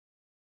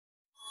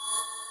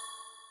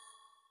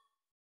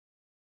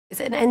It's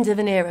an end of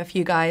an era for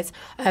you guys.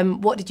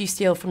 What did you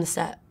steal from the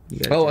set?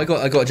 Oh, I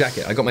got a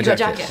jacket. I got my jacket.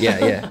 jacket?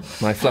 Yeah.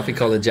 My fluffy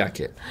collared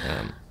jacket.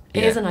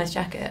 It is a nice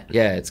jacket.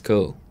 Yeah, it's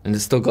cool. And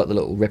it's still got the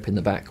little rip in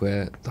the back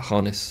where the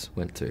harness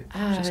went through.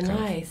 Oh,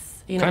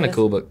 nice. Kind of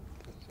cool, but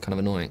kind of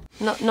annoying.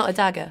 Not a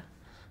dagger?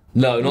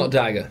 No, not a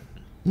dagger.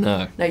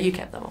 No. No, you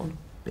kept them on.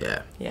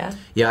 Yeah. Yeah?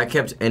 Yeah, I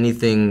kept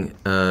anything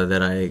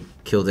that I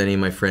killed any of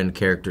my friend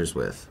characters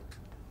with.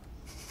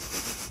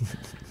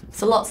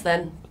 So lots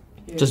then?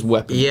 Just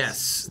weapons.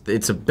 Yes,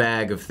 it's a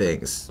bag of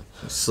things.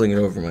 I sling it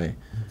over and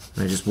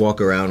I just walk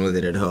around with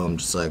it at home,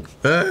 just like,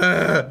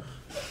 ah!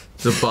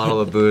 It's a bottle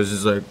of booze,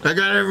 just like, I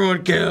got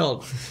everyone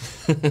killed.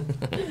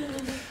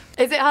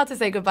 Is it hard to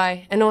say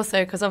goodbye? And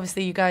also, because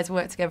obviously you guys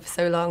worked together for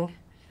so long,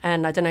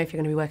 and I don't know if you're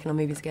going to be working on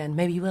movies again.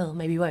 Maybe you will,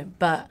 maybe you won't.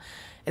 But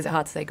is it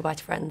hard to say goodbye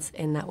to friends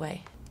in that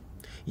way?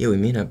 Yeah, we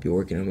may not be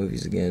working on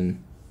movies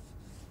again,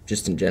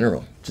 just in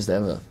general. Just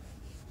ever.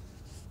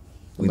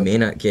 We may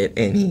not get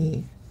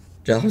any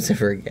jobs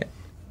ever again.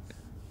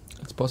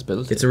 It's a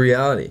possibility. It's a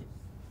reality.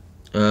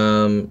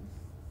 I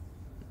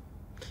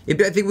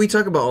think we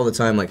talk about all the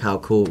time, like how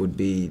cool it would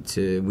be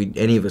to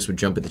any of us would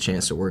jump at the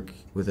chance to work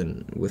with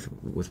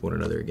one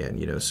another again,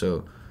 you know.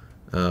 So,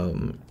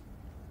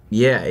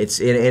 yeah,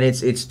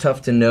 it's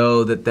tough to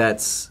know that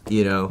that's,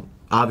 you know,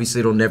 obviously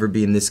it'll never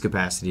be in this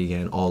capacity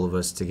again, all of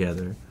us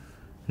together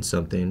in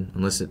something,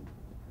 unless it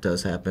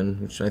does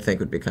happen, which I think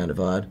would be kind of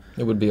odd.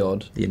 It would be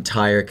odd. The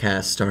entire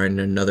cast starring in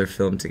another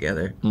film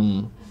together.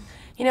 Mm.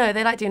 You know,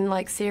 they like doing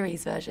like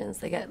series versions.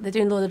 They're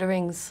doing Lord of the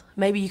Rings.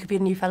 Maybe you could be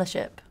the new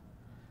Fellowship.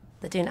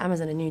 They're doing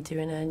Amazon and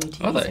doing a new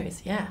TV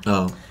series. Yeah.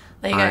 Oh,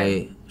 there you go.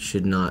 I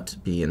should not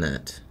be in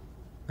that.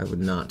 I would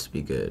not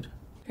be good.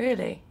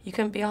 Really? You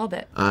couldn't be a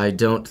Hobbit? I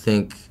don't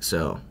think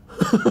so.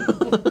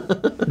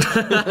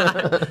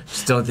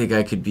 Just don't think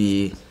I could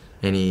be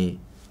any.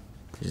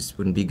 It just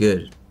wouldn't be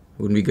good.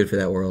 Wouldn't be good for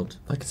that world.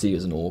 I could see you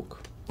as an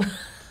orc.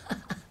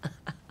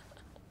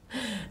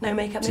 No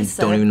makeup, So you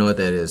mister. don't even know what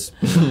that is.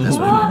 That's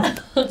what I mean.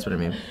 That's what I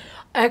mean.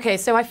 Okay,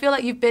 so I feel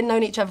like you've been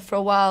known each other for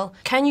a while.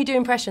 Can you do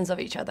impressions of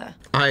each other?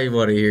 I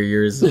want to hear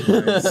yours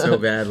so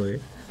badly.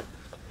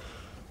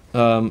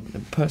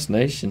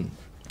 Impersonation.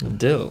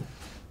 Dill.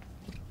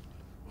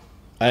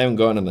 I haven't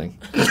got anything.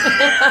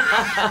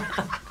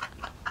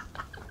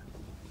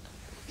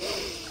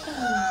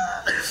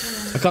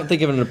 I can't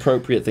think of an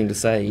appropriate thing to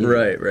say.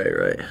 Right.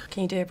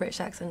 Can you do a British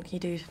accent? Can you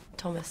do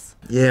Thomas?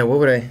 Yeah, what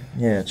would I...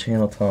 Yeah,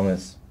 Channel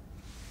Thomas.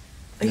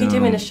 Or you could do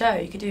him in a show.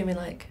 You could do him in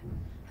like,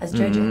 as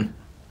Jojo.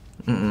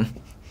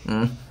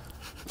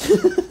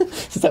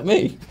 Is that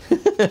me?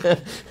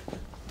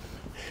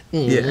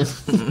 Yeah.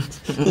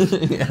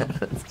 Yeah,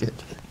 that's good.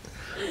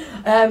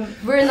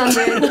 We're in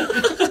London.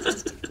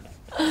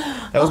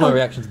 That was my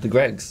reaction to the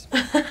Gregs.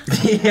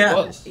 Yeah. It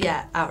was.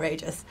 Yeah,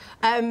 outrageous.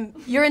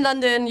 You're in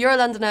London. You're a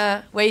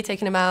Londoner. Where are you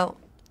taking him out?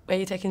 Where are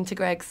you taking him to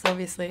Greg's,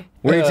 obviously?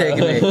 Where are you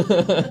taking me?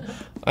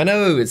 I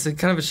know, it's a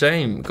kind of a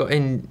shame. Got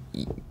in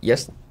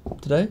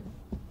yesterday?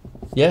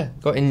 Yeah,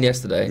 got in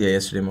yesterday. Yeah,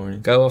 yesterday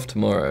morning. Go off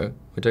tomorrow.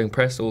 We're doing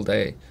press all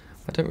day.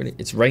 I don't really...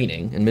 It's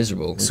raining and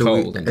miserable and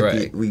cold and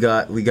grey. We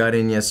got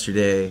in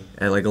yesterday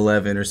at like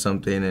 11 or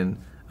something, and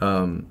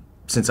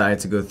since I had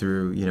to go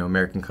through, you know,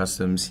 American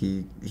Customs,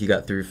 he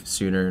got through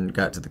sooner and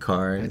got to the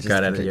car and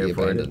got out of the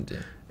airport.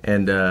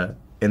 And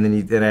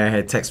then I had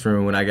a text from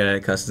him when I got out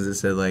of Customs that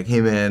said like,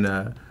 "Hey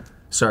man,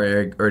 sorry,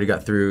 I already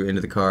got through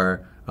into the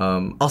car.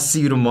 I'll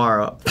see you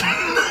tomorrow."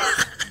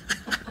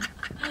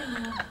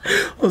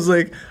 I was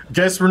like,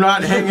 "Guess we're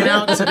not hanging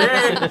out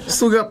today.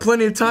 Still got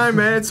plenty of time,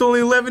 man. It's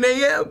only 11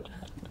 a.m.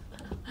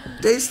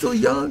 Day's still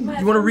young.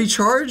 You want to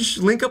recharge?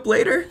 Link up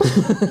later."